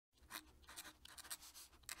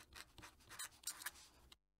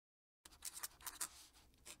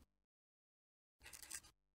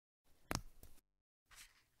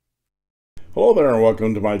Hello there and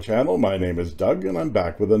welcome to my channel. My name is Doug and I'm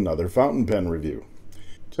back with another fountain pen review.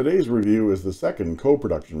 Today's review is the second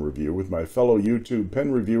co-production review with my fellow YouTube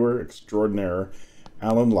pen reviewer extraordinaire,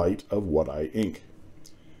 Alan Light of What I Ink.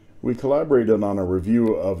 We collaborated on a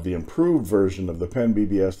review of the improved version of the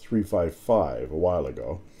Penbbs 355 a while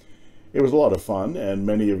ago. It was a lot of fun and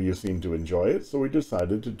many of you seemed to enjoy it, so we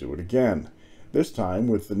decided to do it again. This time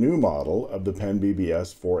with the new model of the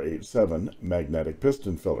Penbbs 487 magnetic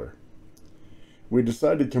piston filler. We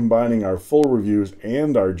decided combining our full reviews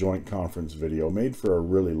and our joint conference video made for a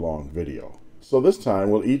really long video. So this time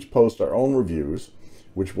we'll each post our own reviews,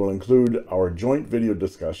 which will include our joint video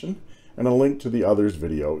discussion and a link to the other's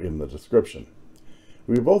video in the description.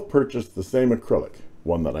 We both purchased the same acrylic,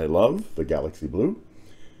 one that I love, the Galaxy Blue.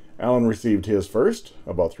 Alan received his first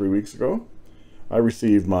about 3 weeks ago. I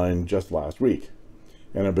received mine just last week,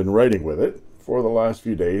 and I've been writing with it for the last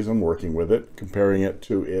few days and working with it, comparing it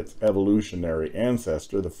to its evolutionary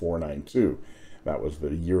ancestor, the 492. That was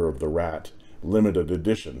the Year of the Rat limited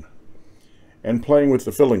edition, and playing with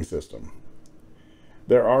the filling system.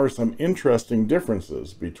 There are some interesting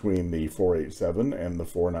differences between the 487 and the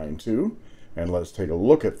 492, and let's take a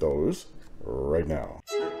look at those right now.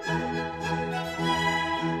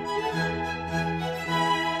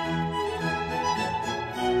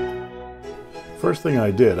 First thing I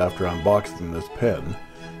did after unboxing this pen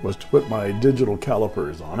was to put my digital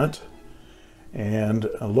calipers on it and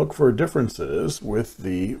look for differences with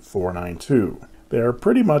the 492. They are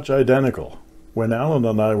pretty much identical. When Alan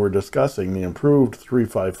and I were discussing the improved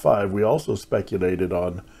 355, we also speculated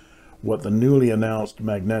on what the newly announced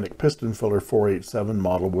magnetic piston filler 487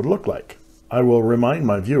 model would look like. I will remind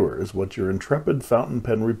my viewers what your intrepid fountain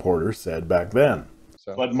pen reporter said back then.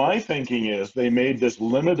 But my thinking is they made this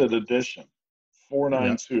limited edition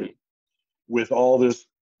 492 with all this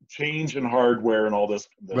change in hardware and all this.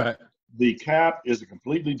 The cap is a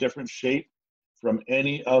completely different shape from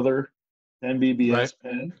any other Penbbs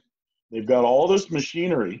pen. They've got all this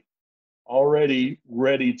machinery already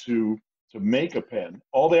ready to make a pen.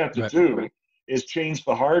 All they have to do is change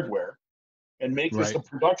the hardware and make this a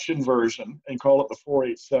production version and call it the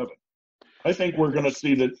 487. I think we're going to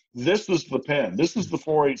see that this is the pen. This is the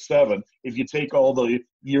 487 if you take all the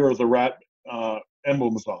Year of the Rat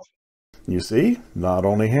emblems off. You see, not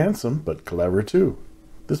only handsome, but clever too.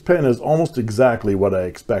 This pen is almost exactly what I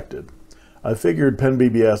expected. I figured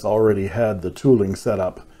Penbbs already had the tooling set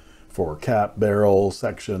up for cap, barrel,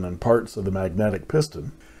 section, and parts of the magnetic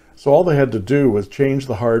piston, so all they had to do was change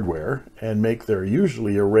the hardware and make their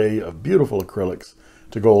usually array of beautiful acrylics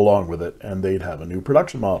to go along with it, and they'd have a new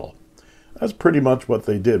production model. That's pretty much what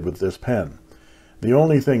they did with this pen. The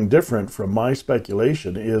only thing different from my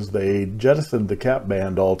speculation is they jettisoned the cap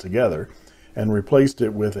band altogether and replaced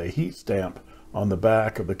it with a heat stamp on the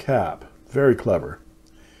back of the cap. Very clever.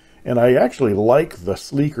 And I actually like the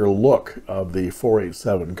sleeker look of the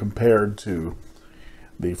 487 compared to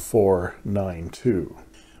the 492.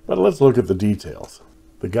 But let's look at the details.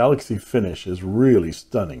 The Galaxy finish is really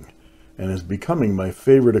stunning and is becoming my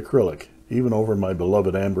favorite acrylic, even over my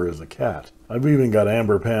beloved amber as a cat. I've even got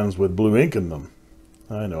amber pens with blue ink in them.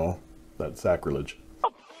 I know, that's sacrilege.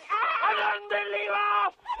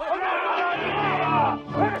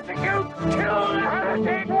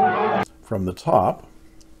 From the top,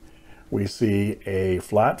 we see a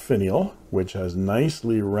flat finial, which has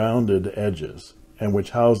nicely rounded edges, and which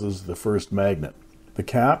houses the first magnet. The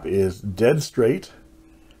cap is dead straight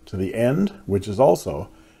to the end, which is also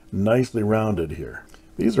nicely rounded here.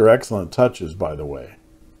 These are excellent touches, by the way.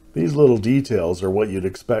 These little details are what you'd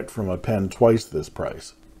expect from a pen twice this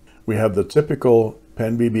price. We have the typical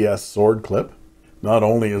Penbbs sword clip. Not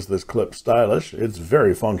only is this clip stylish, it's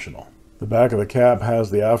very functional. The back of the cap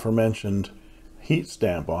has the aforementioned heat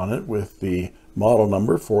stamp on it with the model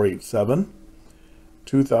number 487,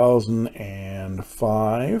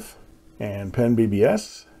 2005, and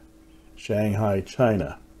Penbbs, Shanghai,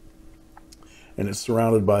 China. And it's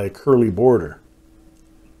surrounded by a curly border.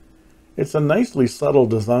 It's a nicely subtle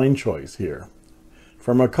design choice here.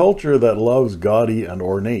 From a culture that loves gaudy and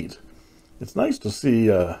ornate, it's nice to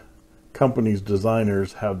see companies'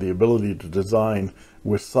 designers have the ability to design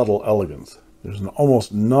with subtle elegance. There's an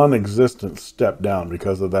almost non-existent step down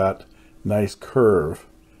because of that nice curve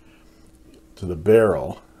to the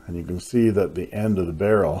barrel. And you can see that the end of the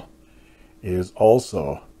barrel is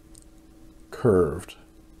also curved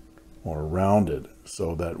or rounded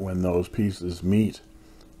so that when those pieces meet,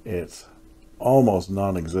 it's almost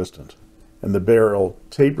non-existent. And the barrel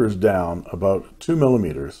tapers down about 2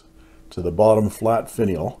 millimeters to the bottom flat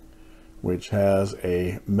finial, which has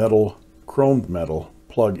a metal, chromed metal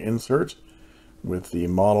plug insert with the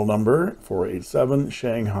model number 487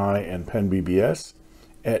 Shanghai and Penbbs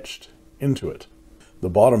etched into it. The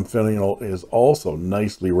bottom finial is also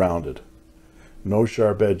nicely rounded. No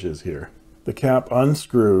sharp edges here. The cap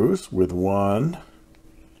unscrews with about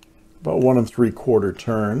 1 3/4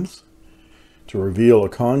 turns to reveal a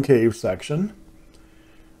concave section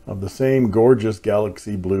of the same gorgeous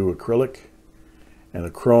galaxy blue acrylic and a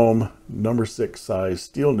chrome number 6 size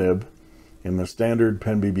steel nib in the standard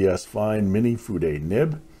Penbbs fine mini Fude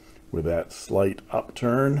nib with that slight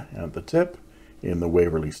upturn at the tip in the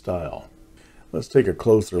Waverly style. Let's take a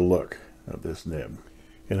closer look at this nib.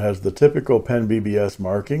 It has the typical Penbbs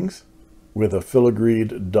markings with a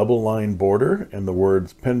filigreed double line border and the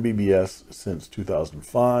words Penbbs since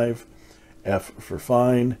 2005, F for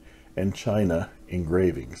fine, and China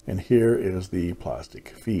engravings. And here is the plastic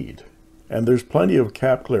feed. And there's plenty of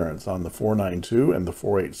cap clearance on the 492 and the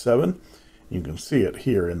 487. You can see it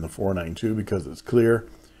here in the 492 because it's clear.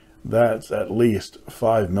 That's at least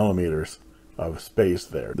 5 millimeters of space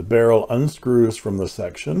there. The barrel unscrews from the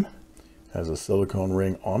section, has a silicone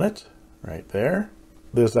ring on it right there.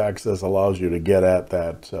 This access allows you to get at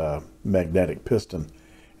that magnetic piston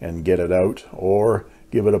and get it out, or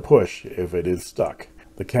give it a push if it is stuck.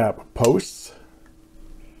 The cap posts,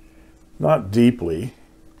 not deeply,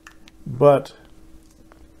 but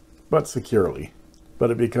securely,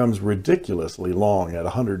 but it becomes ridiculously long at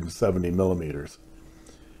 170 millimeters.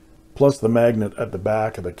 Plus the magnet at the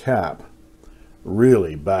back of the cap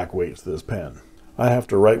really backweights this pen. I have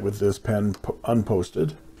to write with this pen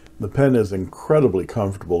unposted. The pen is incredibly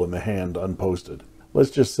comfortable in the hand unposted.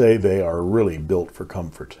 Let's just say they are really built for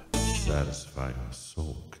comfort. Satisfy your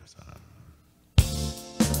soul, 'cause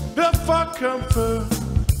I'm built for comfort.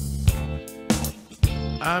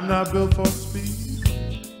 I'm not built for speed.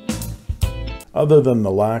 Other than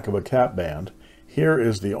the lack of a cap band, here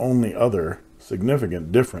is the only other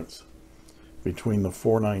significant difference between the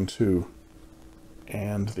 492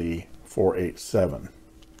 and the 487.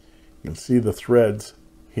 You can see the threads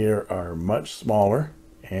here are much smaller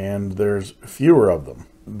and there's fewer of them.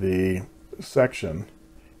 The section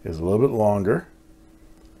is a little bit longer,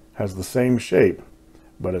 has the same shape,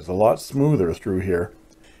 but it's a lot smoother through here.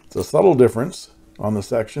 It's a subtle difference on the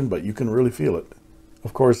section, but you can really feel it.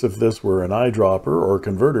 Of course, if this were an eyedropper or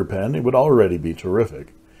converter pen, it would already be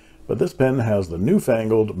terrific. But this pen has the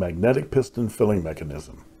newfangled magnetic piston filling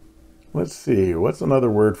mechanism. Let's see, what's another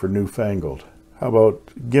word for newfangled? How about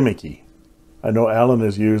gimmicky? I know Alan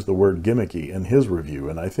has used the word gimmicky in his review,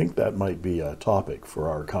 and I think that might be a topic for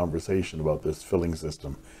our conversation about this filling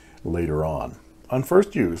system later on. On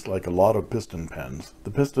first use, like a lot of piston pens,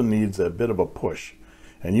 the piston needs a bit of a push,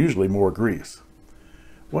 and usually more grease.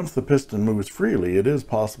 Once the piston moves freely, it is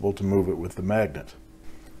possible to move it with the magnet.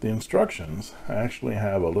 The instructions actually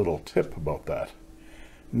have a little tip about that.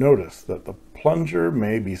 Notice that the plunger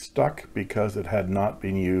may be stuck because it had not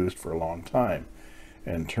been used for a long time,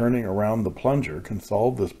 and turning around the plunger can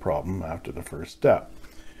solve this problem after the first step.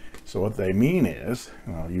 So what they mean is,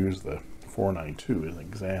 and I'll use the 492 as an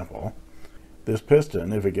example, this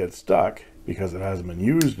piston, if it gets stuck because it hasn't been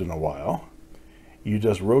used in a while, you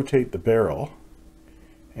just rotate the barrel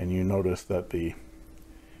and you notice that the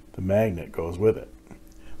magnet goes with it.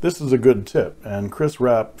 This is a good tip, and Chris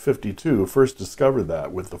Rapp 52 first discovered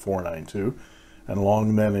that with the 492 and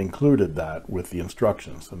long then included that with the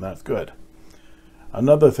instructions, and that's good.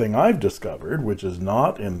 Another thing I've discovered, which is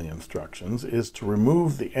not in the instructions, is to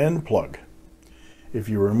remove the end plug. If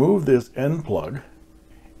you remove this end plug,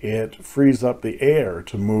 it frees up the air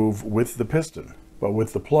to move with the piston. But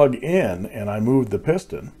with the plug in, and I moved the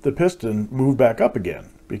piston moved back up again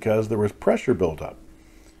because there was pressure built up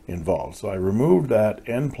involved. So I removed that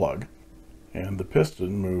end plug and the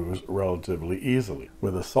piston moves relatively easily.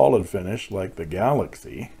 With a solid finish like the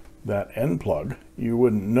Galaxy, that end plug, you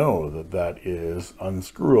wouldn't know that that is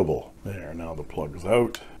unscrewable. There, now the plug's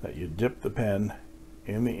out. That you dip the pen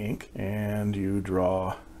in the ink and you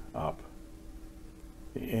draw up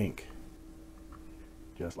the ink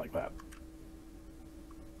just like that.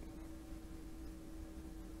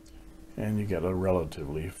 And you get a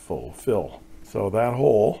relatively full fill. So that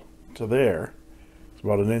hole to there is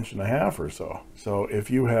about 1.5 inches or so. So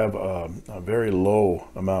if you have a very low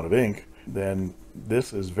amount of ink, then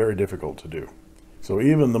this is very difficult to do. So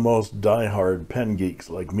even the most die-hard pen geeks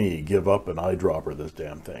like me give up an eyedropper this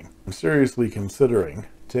damn thing. I'm seriously considering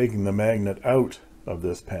taking the magnet out of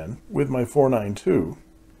this pen. With my 492,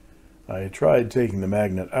 I tried taking the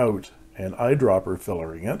magnet out and eyedropper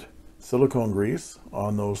fillering it, silicone grease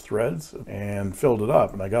on those threads, and filled it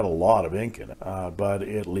up, and I got a lot of ink in it, but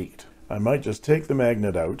it leaked. I might just take the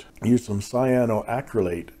magnet out, use some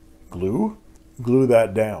cyanoacrylate glue, glue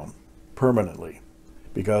that down permanently,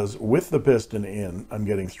 because with the piston in, I'm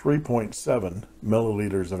getting 3.7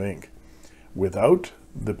 milliliters of ink. Without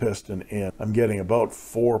the piston in, I'm getting about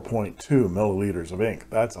 4.2 milliliters of ink.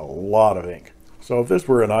 That's a lot of ink. So if this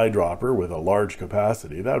were an eyedropper with a large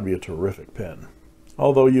capacity, that would be a terrific pen.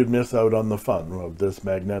 Although you'd miss out on the fun of this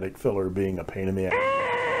magnetic filler being a pain in the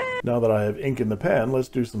ass. Now that I have ink in the pen, let's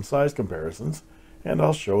do some size comparisons, and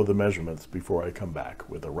I'll show the measurements before I come back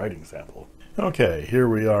with a writing sample. Okay, here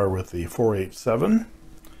we are with the 487,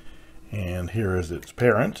 and here is its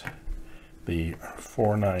parent, the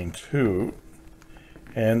 492,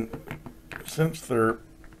 and since they're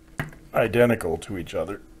identical to each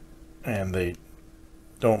other, and they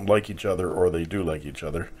don't like each other, or they do like each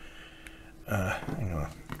other, I'm going to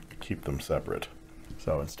keep them separate.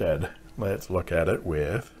 So instead, let's look at it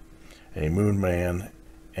with a Moonman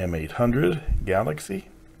M800 Galaxy,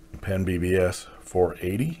 Penbbs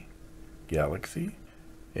 480 Galaxy,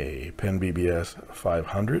 a Penbbs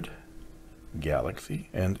 500 Galaxy,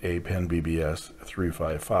 and a Penbbs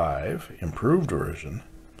 355 improved version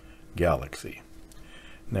Galaxy.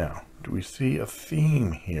 Now, do we see a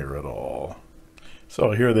theme here at all?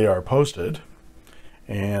 So here they are posted,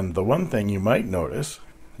 and the one thing you might notice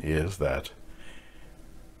is that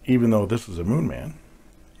even though this is a Moonman,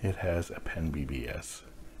 it has a Penbbs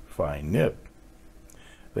fine nib.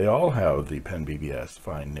 They all have the Penbbs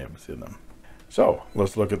fine nibs in them. So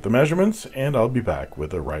let's look at the measurements, and I'll be back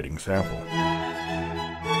with a writing sample.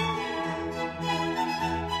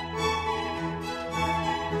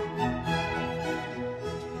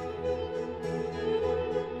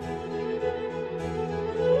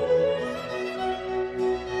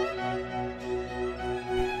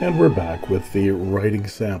 And we're back with the writing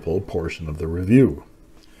sample portion of the review.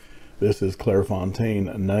 This is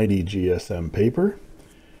Clairefontaine 90 GSM paper,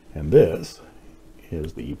 and this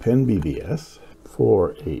is the Penbbs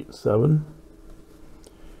 487,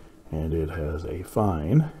 and it has a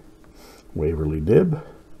fine Waverly nib,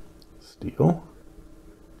 steel,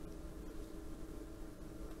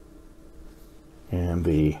 and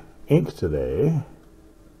the ink today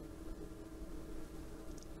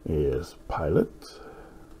is Pilot,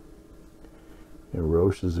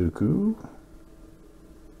 Iroshizuku,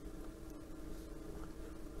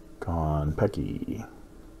 kon-peki.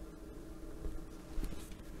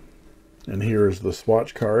 And here's the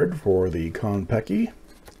swatch card for the kon-peki.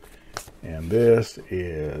 And this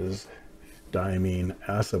is Diamine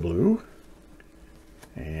Asablue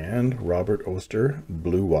and Robert Oster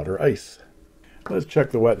Blue Water Ice. Let's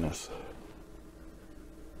check the wetness.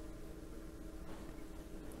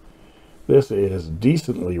 This is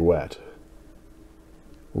decently wet,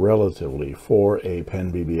 relatively, for a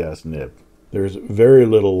Penbbs nib. There's very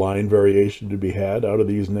little line variation to be had out of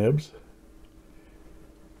these nibs.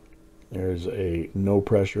 There's a no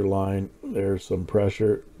pressure line, there's some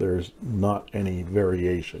pressure, there's not any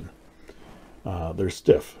variation. They're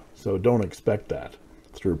stiff, so don't expect that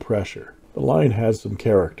through pressure. The line has some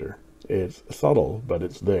character. It's subtle, but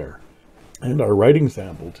it's there. And our writing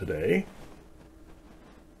sample today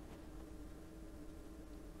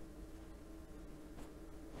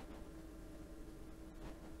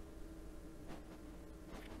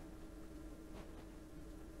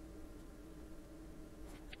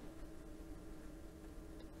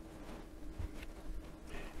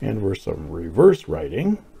and for some reverse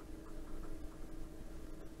writing,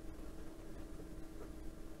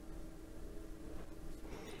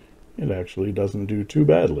 it actually doesn't do too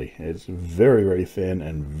badly. It's very, very thin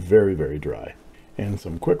and very, very dry. And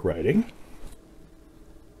some quick writing.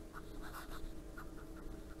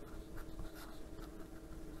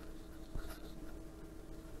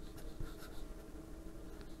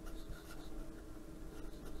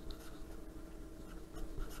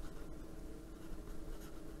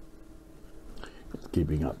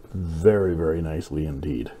 Keeping up very, very nicely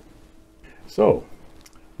indeed. So,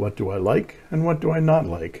 what do I like and what do I not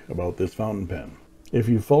like about this fountain pen? If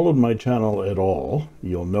you followed my channel at all,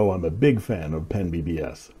 you'll know I'm a big fan of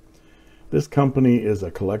Penbbs. This company is a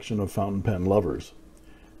collection of fountain pen lovers.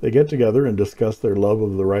 They get together and discuss their love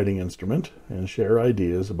of the writing instrument and share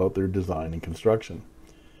ideas about their design and construction.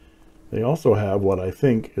 They also have what I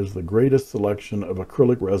think is the greatest selection of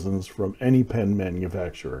acrylic resins from any pen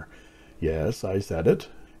manufacturer. Yes, I said it,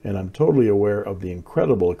 and I'm totally aware of the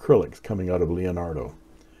incredible acrylics coming out of Leonardo.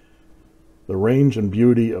 The range and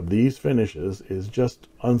beauty of these finishes is just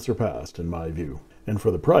unsurpassed in my view, and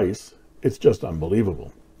for the price, it's just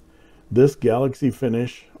unbelievable. This Galaxy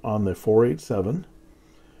finish on the 487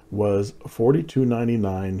 was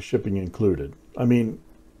 $42.99 shipping included. I mean,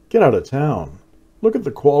 get out of town. Look at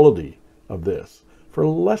the quality of this for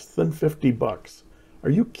less than 50 bucks. Are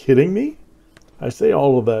you kidding me? I say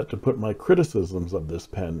all of that to put my criticisms of this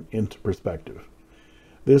pen into perspective.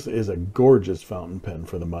 This is a gorgeous fountain pen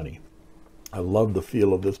for the money. I love the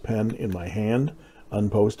feel of this pen in my hand,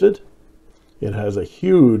 unposted. It has a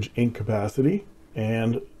huge ink capacity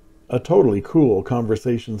and a totally cool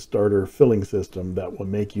conversation starter filling system that will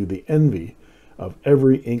make you the envy of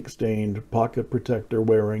every ink-stained, pocket protector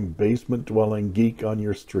wearing, basement dwelling geek on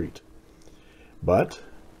your street. But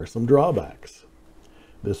there are some drawbacks.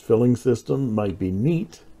 This filling system might be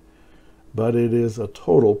neat, but it is a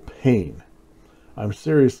total pain. I'm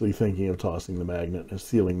seriously thinking of tossing the magnet and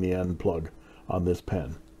sealing the end plug on this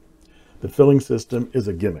pen. The filling system is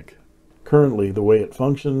a gimmick. Currently, the way it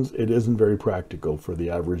functions, it isn't very practical for the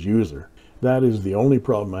average user. That is the only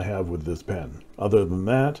problem I have with this pen. Other than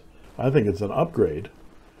that, I think it's an upgrade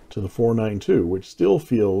to the 492, which still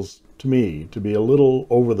feels to me to be a little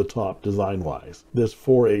over the top design-wise. This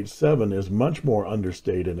 487 is much more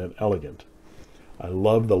understated and elegant. I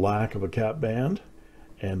love the lack of a cap band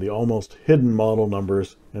and the almost hidden model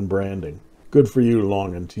numbers and branding. Good for you,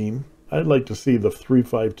 Long & team. I'd like to see the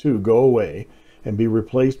 352 go away and be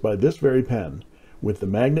replaced by this very pen with the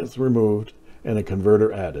magnets removed and a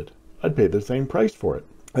converter added. I'd pay the same price for it.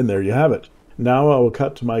 And there you have it. Now I will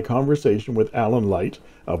cut to my conversation with Alan Light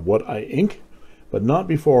of What I Ink, but not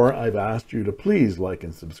before I've asked you to please like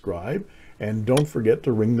and subscribe, and don't forget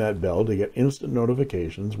to ring that bell to get instant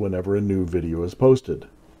notifications whenever a new video is posted.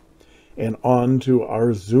 And on to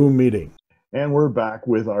our Zoom meeting. And we're back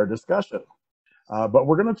with our discussion. But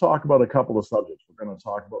we're going to talk about a couple of subjects. We're going to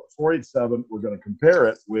talk about the 487. We're going to compare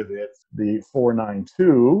it with the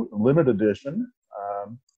 492 limited edition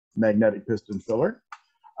magnetic piston filler.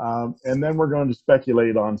 And then we're going to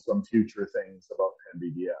speculate on some future things about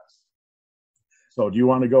Penbbs. So do you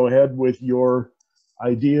want to go ahead with your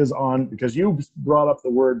ideas on, because you brought up the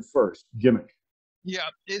word first, gimmick. Yeah,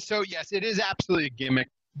 so yes, it is absolutely a gimmick.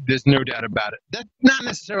 There's no doubt about it. That's not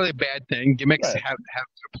necessarily a bad thing. Gimmicks have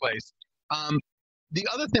their place. The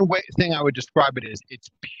other thing I would describe it is it's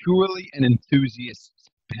purely an enthusiast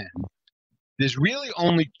pen. There's really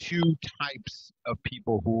only two types of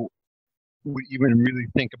people who would even really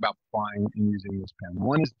think about buying and using this pen.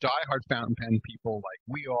 One is diehard fountain pen people like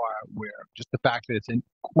we are, where just the fact that it's a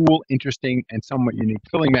cool, interesting, and somewhat unique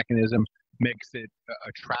filling mechanism makes it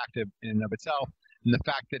attractive in and of itself. And the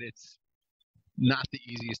fact that it's not the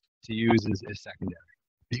easiest to use is secondary.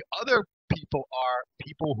 The other people are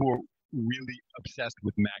people who are really obsessed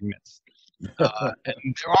with magnets. And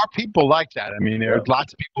there are people like that. I mean, there are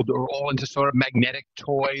lots of people that are all into sort of magnetic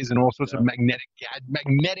toys and all sorts of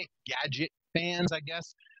magnetic gadget fans, I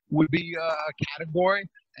guess, would be a category.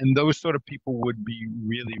 And those sort of people would be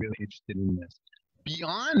really, really interested in this.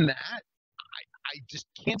 Beyond that, I just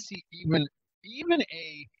can't see even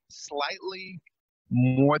a slightly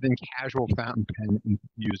more than casual fountain pen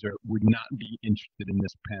user would not be interested in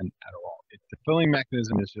this pen at all. The filling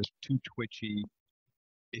mechanism is just too twitchy.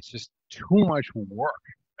 It's just too much work.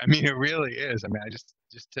 I mean, it really is. I mean,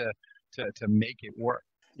 just to make it work.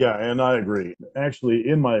 Yeah, and I agree. Actually,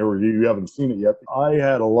 in my review, you haven't seen it yet, I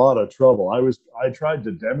had a lot of trouble. I tried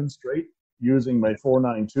to demonstrate using my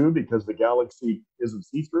 492 because the Galaxy isn't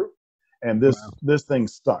see-through, and this thing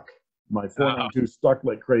stuck. My 492 stuck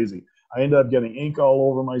like crazy. I ended up getting ink all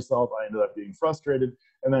over myself. I ended up being frustrated,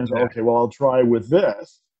 and then I said, okay, well, I'll try with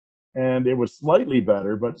this, and it was slightly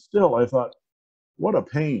better, but still, I thought, what a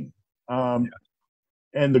pain. And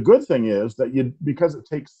the good thing is that because it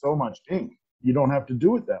takes so much ink, you don't have to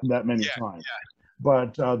do it that many times.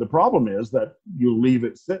 But the problem is that you leave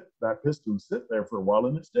it that piston sit there for a while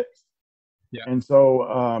and it sticks. And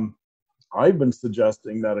so I've been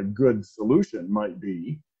suggesting that a good solution might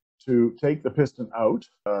be to take the piston out,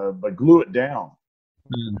 but glue it down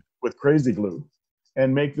with crazy glue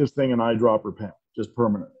and make this thing an eyedropper pen, just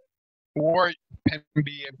permanent. Or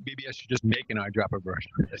Penbbs should just make an eyedropper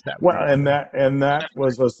version. And that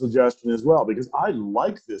was a suggestion as well, because I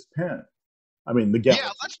like this pen. I mean, the Galaxy.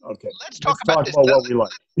 Yeah, let's talk about what we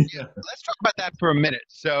like. Let's talk about that for a minute.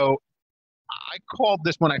 So I called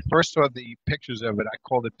this, when I first saw the pictures of it, I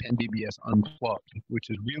called it Penbbs Unplugged, which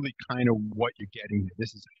is really kind of what you're getting here.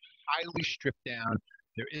 This is highly stripped down.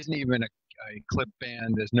 There isn't even a clip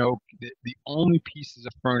band. There's the only pieces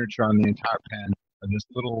of furniture on the entire pen are this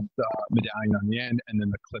little medallion on the end and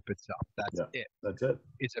then the clip itself. That's it. That's it.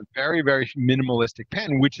 It's a very, very minimalistic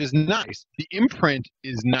pen, which is nice. The imprint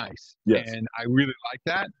is nice. And I really like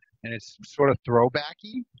that. And it's sort of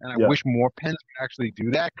throwbacky. And I wish more pens would actually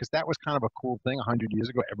do that, because that was kind of a cool thing 100 years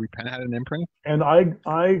ago. Every pen had an imprint. And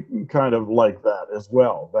I kind of like that as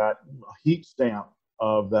well, that heat stamp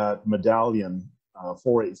of that medallion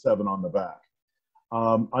 487 on the back.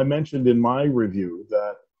 I mentioned in my review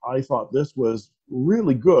that I thought this was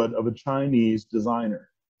really good of a Chinese designer,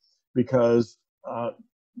 because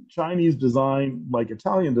Chinese design, like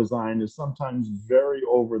Italian design, is sometimes very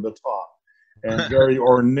over the top and very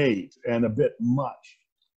ornate and a bit much.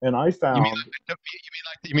 And I found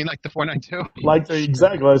you mean like the 492?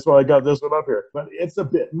 Exactly, that's why I got this one up here. But it's a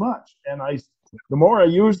bit much. And the more I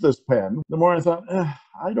used this pen, the more I thought,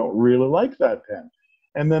 I don't really like that pen.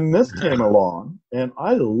 And then this came along, and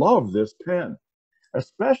I love this pen,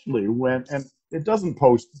 especially and it doesn't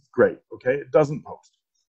post great, okay? It doesn't post.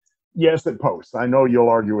 Yes, it posts. I know you'll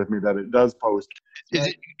argue with me that it does post.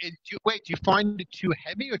 Wait, do you find it too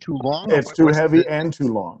heavy or too long? It's too heavy and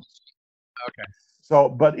too long. Okay. So,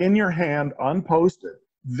 but in your hand, unposted,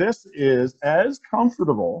 this is as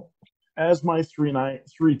comfortable as my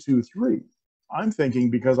 323. I'm thinking,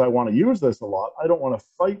 because I want to use this a lot, I don't want to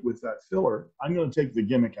fight with that filler. I'm going to take the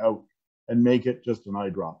gimmick out and make it just an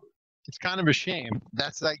eyedropper. It's kind of a shame.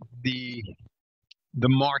 That's like the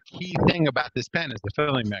marquee thing about this pen is the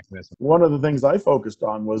filling mechanism. One of the things I focused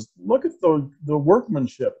on was, look at the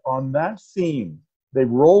workmanship on that seam. They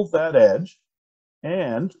rolled that edge,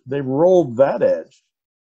 and they rolled that edge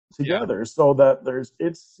together so that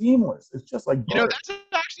it's seamless. It's just like butter. That's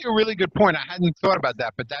actually a really good point. I hadn't thought about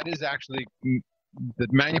that, but that is actually the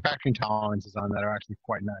manufacturing tolerances on that are actually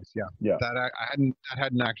quite nice. Yeah. That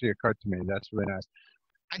hadn't actually occurred to me. That's really nice.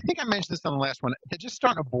 I think I mentioned this on the last one. They're just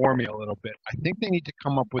starting to bore me a little bit. I think they need to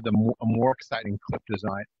come up with a more exciting clip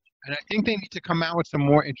design, and I think they need to come out with some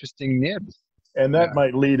more interesting nibs. And that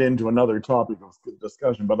might lead into another topic of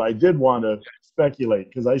discussion, but I did want to speculate,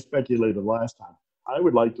 because I speculated last time. I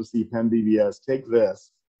would like to see Penbbs take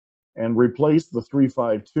this and replace the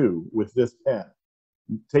 352 with this pen.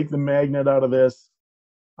 Take the magnet out of this,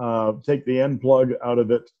 take the end plug out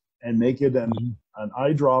of it, and make it an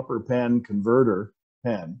eyedropper pen converter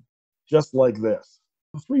pen, just like this.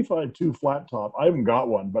 The 352 flat top, I haven't got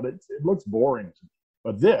one, but it looks boring to me.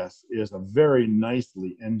 But this is a very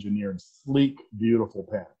nicely engineered, sleek, beautiful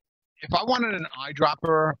pen. If I wanted an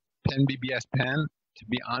eyedropper Penbbs pen, to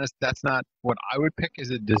be honest, that's not what I would pick as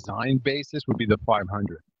a design basis. Would be the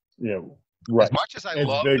 500. Yeah, right. As much as I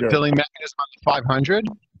love the filling mechanism on the 500,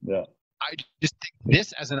 I just think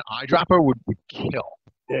this as an eyedropper would kill.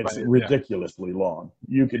 It's ridiculously long.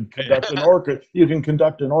 You can conduct an orchestra. You can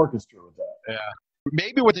conduct an orchestra with that. Yeah.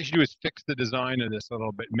 Maybe what they should do is fix the design of this a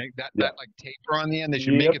little bit. Make that like taper on the end. They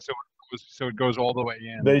should make it so it goes all the way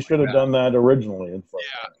in. They should have done that originally.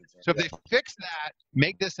 So if they fix that,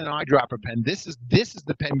 make this an eyedropper pen. This is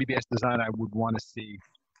the Penbbs design I would want to see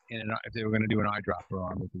if they were going to do an eyedropper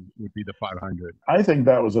on. Would be the 500. I think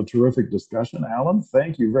that was a terrific discussion, Alan.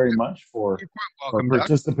 Thank you very much for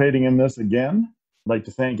participating in this again. I'd like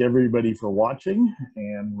to thank everybody for watching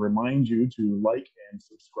and remind you to like and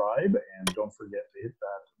subscribe, and don't forget to hit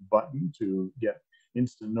that button to get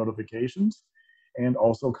instant notifications, and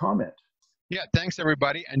also comment. Yeah, thanks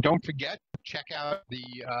everybody, and don't forget, check out the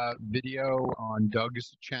video on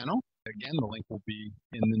Doug's channel. Again, the link will be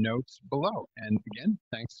in the notes below. And again,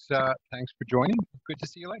 thanks for joining. Good to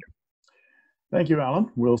see you later. Thank you,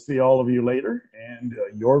 Alan. We'll see all of you later, and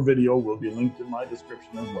your video will be linked in my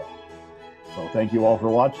description as well. So thank you all for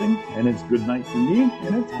watching, and it's good night for me,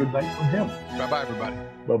 and it's good night for him. Bye-bye, everybody.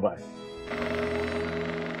 Bye-bye.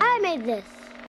 I made this.